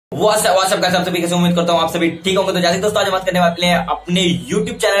WhatsApp सभी कैसे, उम्मीद करता हूँ आप सभी ठीक होंगे। तो जैसे दोस्तों आज बात करने वाले हैं अपने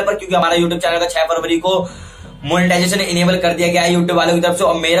YouTube चैनल पर, क्योंकि हमारा YouTube चैनल का 6 फरवरी को मोनेटाइजेशन इनेबल कर दिया गया है YouTube वालों की तरफ से।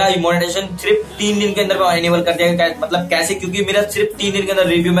 और मेरा मोनेटाइजेशन सिर्फ 3 दिन के अंदर इनेबल कर दिया गया। मतलब कैसे, क्योंकि मेरा सिर्फ 3 दिन के अंदर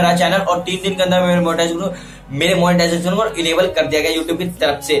रिव्यू में रहा चैनल और 3 दिन के अंदर मेरे मोनेटाइजेशन को इनेबल कर दिया गया YouTube की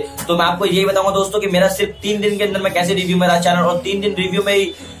तरफ से। तो मैं आपको यही बताऊंगा दोस्तों कि मेरा सिर्फ 3 दिन के अंदर मैं कैसे रिव्यू में रहा चैनल, और 3 दिन रिव्यू में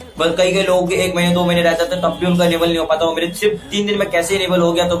ही कई लोगों के 1 महीने 2 महीने रहते थे तब भी उनका इनेबल नहीं हो पाता। मेरे सिर्फ 3 दिन में कैसे इनेबल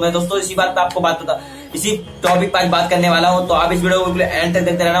हो गया। तो मैं दोस्तों इसी बात पे आपको इसी टॉपिक पर आज बात करने वाला हूं। तो आप इस वीडियो को बिल्कुल एंड तक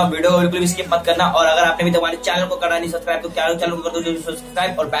देखते रहना, वीडियो को बिल्कुल भी स्किप मत करना। और अगर आपने भी हमारे चैनल को करना नहीं सब्सक्राइब, तो चैनल को कर दो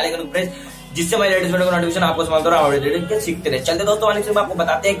सब्सक्राइब और बेल आइकन को प्रेस, जिससे हमारे लेटेस्ट वीडियो का नोटिफिकेशन आपको समाप्त सीखते रहे। चलते दोस्तों वाले से आपको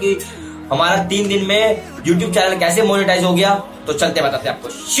बताते हैं कि हमारा 3 दिन में YouTube चैनल कैसे मोनेटाइज हो गया। तो चलते बताते हैं आपको।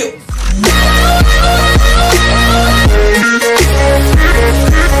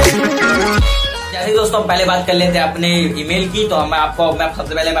 जैसे दोस्तों पहले बात कर लेते हैं अपने ईमेल की। तो मैं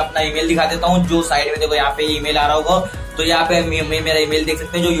सबसे पहले मैं अपना ईमेल दिखा देता हूँ। जो साइड में देखो यहाँ पे ईमेल आ रहा होगा, तो यहाँ पे मेरा ईमेल देख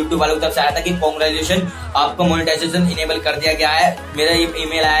सकते हैं जो YouTube वालों की तरफ से आया था कि कांग्रेचुलेशन, आपको मोनेटाइजेशन इनेबल कर दिया गया है। मेरा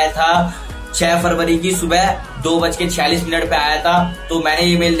ईमेल आया था 6 फरवरी की सुबह 2:46 पे आया था। तो मैंने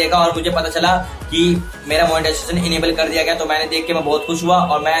ईमेल देखा और मुझे पता चला कि मेरा मोनेटाइजेशन इनेबल कर दिया गया। तो मैंने देख के मैं बहुत खुश हुआ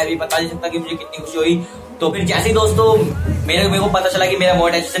और मैं अभी बता नहीं सकता कि मुझे कितनी खुशी हुई। तो फिर जैसे ही दोस्तों मेरे को पता चला कि मेरा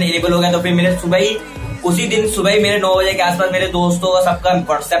मोनेटाइजेशन इनेबल हो गया, तो फिर मेरे उसी दिन सुबह ही मेरे 9 बजे के आसपास मेरे दोस्तों का सबका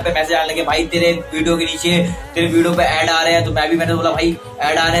व्हाट्सएप पे मैसेज आने लगे, भाई तेरे वीडियो के नीचे तेरे वीडियो पे ऐड आ रहे हैं। तो मैंने बोला भाई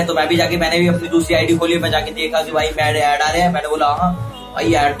ऐड आ रहे हैं। तो मैंने भी अपनी दूसरी आईडी खोली, मैं जाके देखा कि भाई ऐड आ रहे हैं। मैंने बोला हाँ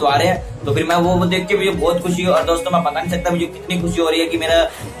भाई ऐड तो आ रहे हैं। तो फिर मैं वो देख के मुझे बहुत खुशी हुई। और दोस्तों मैं बता नहीं सकता मुझे कितनी खुशी हो रही है कि मेरा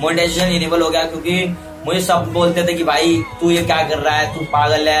मोनेटाइजेशन इनेबल हो गया। क्योंकि मुझे सब बोलते थे कि भाई तू ये क्या कर रहा है, तू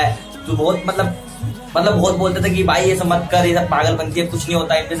पागल है, तू बहुत मतलब बहुत बोलते थे कि भाई ये सब मत कर, ये सब पागलपंती है, कुछ नहीं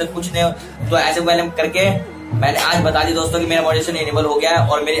होता इनमें से कुछ नहीं। तो ऐसे पहले करके मैंने आज बता दी दोस्तों कि मेरा मोनेटाइजेशन इनेबल हो गया है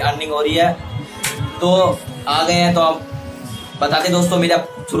और मेरी अर्निंग हो रही है। तो आ गए हैं तो आप बताते दोस्तों, मेरा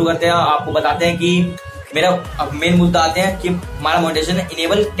शुरू करते हैं। आपको बताते हैं कि मेरा अब मेन मुद्दा आते हैं कि हमारा मोनेटाइजेशन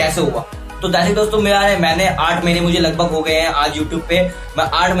इनेबल कैसे हुआ। तो जैसे दोस्तों मैंने 8 महीने मुझे लगभग हो गए हैं आज YouTube पे। मैं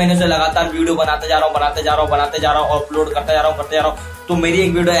 8 महीने से लगातार वीडियो बनाते जा रहा हूँ और अपलोड करते जा रहा हूँ। तो मेरी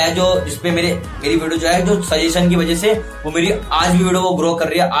एक वीडियो है जो जिसपे मेरी वीडियो जो है जो सजेशन की वजह से वो मेरी आज भी वीडियो को ग्रो कर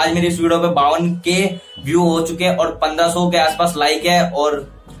रही है। आज मेरी इस वीडियो पे 52K व्यू हो चुके हैं और 1500 के आसपास लाइक है और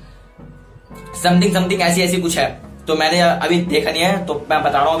समथिंग ऐसी कुछ है। तो मैंने अभी देखा नहीं है, तो मैं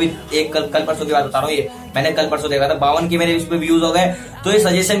बता रहा हूँ अभी एक कल परसों की बात बता रहा हूँ। ये मैंने कल परसों देखा था, 52 मेरे इस पे व्यूज हो गए। तो ये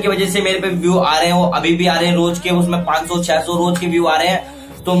सजेशन की वजह से मेरे पे व्यू आ रहे हैं, वो अभी भी आ रहे हैं रोज के, उसमें 500-600 रोज के व्यू आ रहे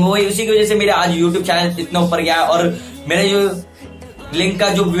हैं। तो वो उसी की वजह से मेरे आज YouTube चैनल इतना ऊपर गया है। और मेरे जो लिंक का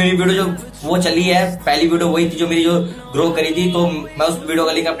जो वीडियो जो वो चली है, पहली वीडियो वही थी जो मेरी जो ग्रो करी थी। तो मैं उस वीडियो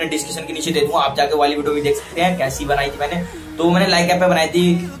का लिंक अपने डिस्क्रिप्शन के नीचे दे दूंगा, आप जाके वाली वीडियो भी देख सकते हैं कैसी बनाई थी मैंने। तो मैंने लाइक ऐप पे बनाई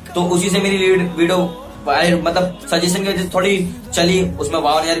थी, तो उसी से मेरी वीडियो मतलब सजेशन की वजह से थोड़ी चली, उसमें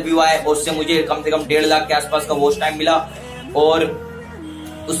 52,000 व्यू आए और उससे मुझे कम से कम 1.5 लाख के आसपास का वॉच टाइम मिला। और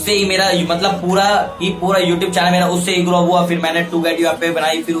उससे ही मेरा मतलब पूरा YouTube चैनल मेरा उससे ही ग्रो हुआ। फिर मैंने 2 गेट यू पे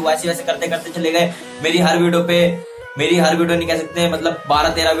बनाई, फिर वैसे करते चले गए। मेरी हर वीडियो नहीं कह सकते, मतलब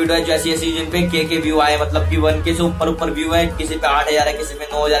 12-13 वीडियो है जो ऐसी जिन पे के व्यू आए, मतलब कि 1K से ऊपर व्यू है, किसी पे 8,000 है, किसी पे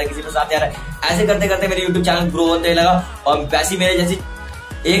 9,000 है, किसी पे 7,000 है। ऐसे करते मेरे YouTube चैनल ग्रो होने लगा। और वैसे मेरे जैसे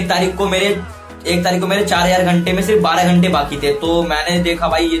 1 तारीख को मेरे 4,000 घंटे में सिर्फ 12 घंटे बाकी थे। तो मैंने देखा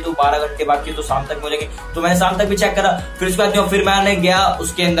भाई ये तो 12 घंटे बाकी, तो शाम तक मिलेंगे। तो मैंने शाम तक भी चेक करा। फिर उसके बाद फिर मैंने गया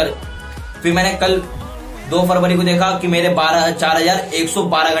उसके अंदर, फिर मैंने कल 2 फरवरी को देखा कि मेरे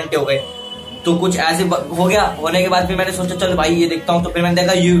 4,112 घंटे हो गए। तो कुछ ऐसे हो गया। होने के बाद फिर मैंने सोचा चल भाई ये देखता हूँ। तो फिर मैंने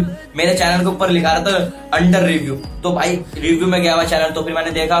देखा मेरे चैनल के ऊपर लिखा रहा था अंडर रिव्यू। तो भाई रिव्यू में गया हुआ चैनल। तो फिर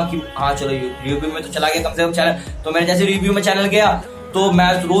मैंने देखा कि हाँ चलो रिव्यू में तो चला गया कम से कम चैनल। तो मैंने जैसे रिव्यू में चैनल गया तो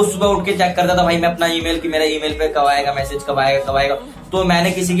मैं रोज सुबह उठ के चेक करता था भाई मैं अपना ईमेल की मेरा ईमेल पे कब आएगा मैसेज, कब आएगा। तो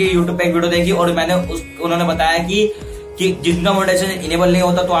मैंने किसी की YouTube पे एक वीडियो देखी और उन्होंने बताया कि जिनका मोनेटाइजेशन इनेबल नहीं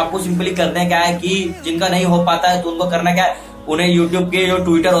होता तो आपको सिंपली करना क्या है कि जिनका नहीं हो पाता है तो उनको करना क्या है, उन्हें YouTube के जो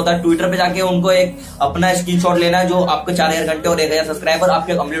ट्विटर होता है, ट्विटर पे जाके उनको एक अपना स्क्रीनशॉट लेना है। जो आपके 4,000 घंटे और 1,000 सब्सक्राइबर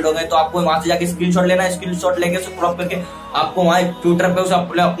आपके कंप्लीट हो गए, तो आपको वहां से जाके स्क्रीनशॉट लेना है। स्क्रीनशॉट लेके उसे क्रॉप करके आपको वहां ट्विटर पे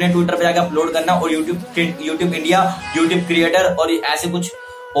अपने ट्विटर पे जाके अपलोड करना। और YouTube इंडिया, YouTube क्रिएटर और ऐसे कुछ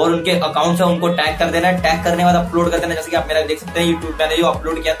और उनके अकाउंट्स है उनको टैग कर देना है। टैग करने के बाद अपलोड कर देना। जैसे कि आप मेरा देख सकते हैं YouTube मैंने जो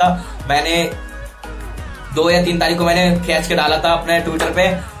अपलोड किया था, मैंने 2 या 3 तारीख को मैंने खींच के डाला था अपने ट्विटर पे।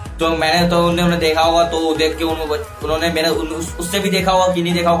 तो मैंने तो उन्होंने देखा होगा, तो देख के उन्होंने मेरा उससे भी देखा होगा कि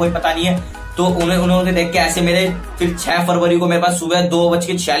नहीं देखा होगा कोई पता नहीं है। तो उन्होंने देख के ऐसे मेरे फिर 6 फरवरी को मेरे पास सुबह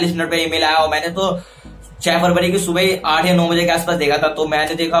 2:46 पे ईमेल आया। और मैंने तो 6 फरवरी की सुबह 8 या 9 बजे के आसपास देखा था। तो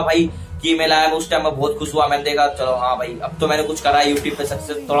मैंने देखा भाई की ईमेल आया, उस टाइम मैं बहुत खुश हुआ। मैंने देखा चलो हाँ भाई अब तो मैंने कुछ करा, यूट्यूब पे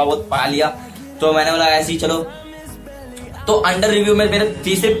सक्सेस थोड़ा बहुत पा लिया। तो मैंने बोला ऐसे ही चलो। तो अंडर रिव्यू में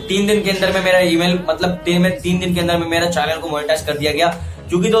मेरे सिर्फ 3 दिन के अंदर में मेरा ईमेल मतलब 3 दिन के अंदर में मेरा चैनल को मोनेटाइज कर दिया गया।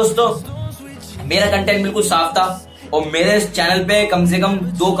 क्योंकि दोस्तों मेरा कंटेंट बिल्कुल साफ था और मेरे चैनल पे कम से कम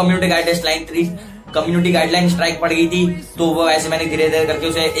 2 कम्युनिटी गाइडलाइन स्ट्राइक पड़ गई थी। तो वो ऐसे मैंने धीरे धीरे करके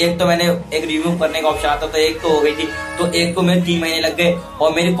उसे एक तो मैंने एक रिव्यू करने का ऑप्शन आता तो एक तो हो गई थी, तो एक को मेरे 3 महीने लग गए।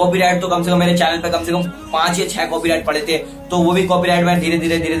 और मेरी कॉपीराइट तो कम से कम मेरे चैनल पे कम से कम 5 या 6 कॉपीराइट पड़े थे। तो वो भी कॉपीराइट मैं धीरे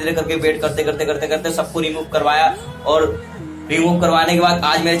धीरे करके वेट करते सबको रिमूव करवाया। और रिमूव करवाने के बाद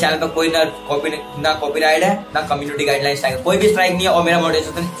आज मेरे चैनल पर कोई ना कॉपीराइट है ना कम्युनिटी गाइडलाइन स्ट्राइक, कोई भी स्ट्राइक नहीं है। और मेरा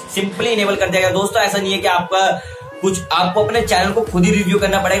मोनेटाइजेशन सिंपली इनेबल कर दिया गया। दोस्तों ऐसा नहीं है कि आपको अपने चैनल को खुद ही रिव्यू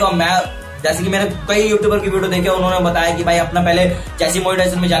करना पड़ेगा। और मैं जैसे कि मैंने कई यूट्यूबर की वीडियो देखे, उन्होंने बताया कि भाई अपना पहले जैसे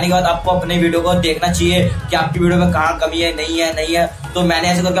मोनेटाइजेशन में जाने के बाद आपको अपने वीडियो को देखना चाहिए कि आपकी वीडियो में कहाँ कमी है, नहीं है। तो मैंने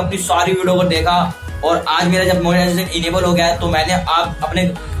ऐसे करके अपनी सारी वीडियो को देखा और आज मेरा जब मोनेटाइजेशन इनेबल हो गया है तो मैंने आप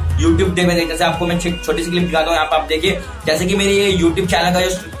अपने YouTube डे में देखने से आपको मैं छोटी सी क्लिप दिखाता हूँ। यहाँ पे आप देखिए जैसे कि मेरी ये YouTube चैनल का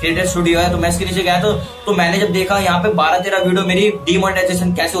जो क्रिएटर स्टूडियो है, तो मैं इसके नीचे गया तो मैंने जब देखा यहाँ पे 12-13 वीडियो मेरी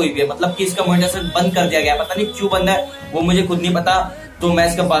डीमोनेटाइजेशन कैसे हुई है, मतलब कि इसका मोनेटाइजेशन बंद कर दिया गया। पता नहीं क्यों बंद है, वो मुझे खुद नहीं पता। तो मैं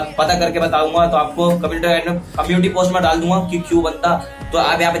इसका पता करके बताऊंगा, तो आपको कम्युनिटी पोस्ट में डाल दूंगा कि क्यों बनता। तो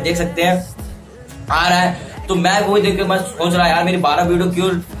आप यहाँ पे देख सकते हैं आ रहा है। तो मैं वो देख के मैं सोच रहा यार मेरी 12 वीडियो क्यों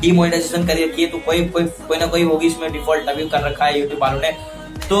डीमोनेटाइजेशन कर रखी है। तो कोई ना कोई होगी इसमें, डिफॉल्ट अभी कर रखा है यूट्यूब वालों ने।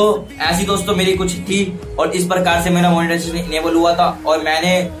 तो ऐसी दोस्तों मेरी कुछ थी और इस प्रकार से मेरा मोनेटाइजेशन इनेबल हुआ था। और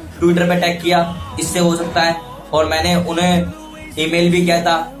मैंने ट्विटर पे टैग किया, इससे हो सकता है। और मैंने उन्हें ईमेल भी किया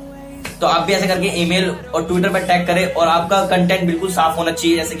था। तो आप भी ऐसे करके ईमेल और ट्विटर पर टैग करें और आपका कंटेंट बिल्कुल साफ होना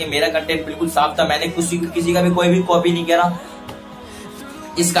चाहिए। जैसे कि मेरा कंटेंट बिल्कुल साफ था, मैंने किसी का भी कोई भी कॉपी नहीं करा,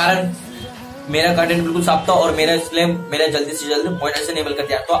 इस कारण मेरा कंटेंट बिल्कुल साफ था और इसलिए मेरा जल्दी से जल्दी मोनेटाइजेशन इनेबल कर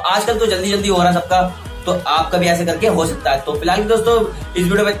दिया। तो आजकल तो जल्दी हो रहा है सबका, तो आपका भी ऐसे करके हो सकता है। तो फिलहाल दोस्तों इस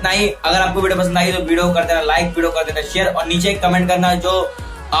वीडियो में इतना ही। अगर आपको वीडियो पसंद आई तो वीडियो कर देना लाइक, वीडियो कर देना शेयर और नीचे कमेंट करना जो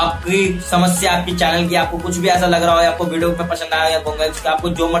आपकी समस्या आपकी चैनल की, आपको कुछ भी ऐसा लग रहा हो, आपको वीडियो पे पसंद आया या आपको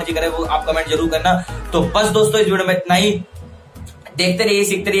जो मर्जी करे वो आप कमेंट जरूर करना। तो बस दोस्तों इस वीडियो में इतना ही। देखते रहिए,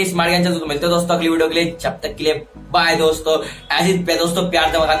 सीखते रहिए स्मार्ट ज्ञान चैनल। तो मिलते हैं दोस्तों अगली वीडियो के लिए, जब तक के लिए बाय दोस्तों। ऐसे दोस्तों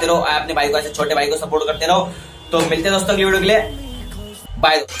प्यार दिखाते रहो, अपने भाई को ऐसे छोटे भाई को सपोर्ट करते रहो। तो मिलते हैं दोस्तों अगली वीडियो के लिए,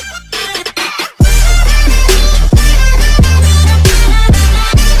 बाय।